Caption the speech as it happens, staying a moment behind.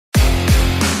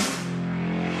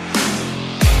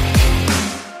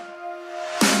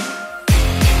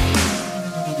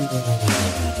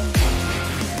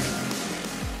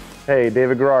Hey,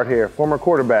 David Garrard here, former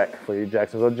quarterback for your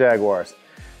Jacksonville Jaguars.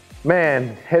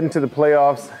 Man, heading to the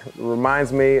playoffs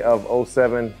reminds me of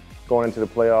 '07 going into the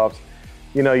playoffs.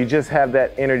 You know, you just have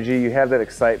that energy, you have that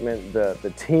excitement.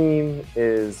 The team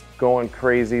is going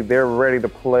crazy. They're ready to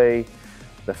play.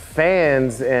 The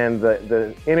fans and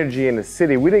the energy in the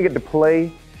city. We didn't get to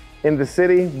play in the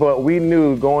city, but we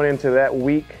knew going into that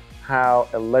week how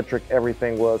electric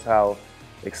everything was, how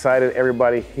excited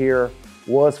everybody here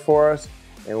was for us.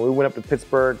 And we went up to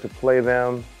Pittsburgh to play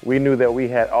them. We knew that we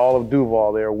had all of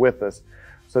Duval there with us.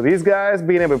 So these guys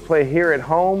being able to play here at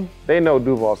home, they know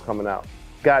Duval's coming out.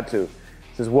 Got to.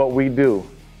 This is what we do.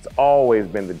 It's always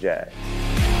been the JAGS.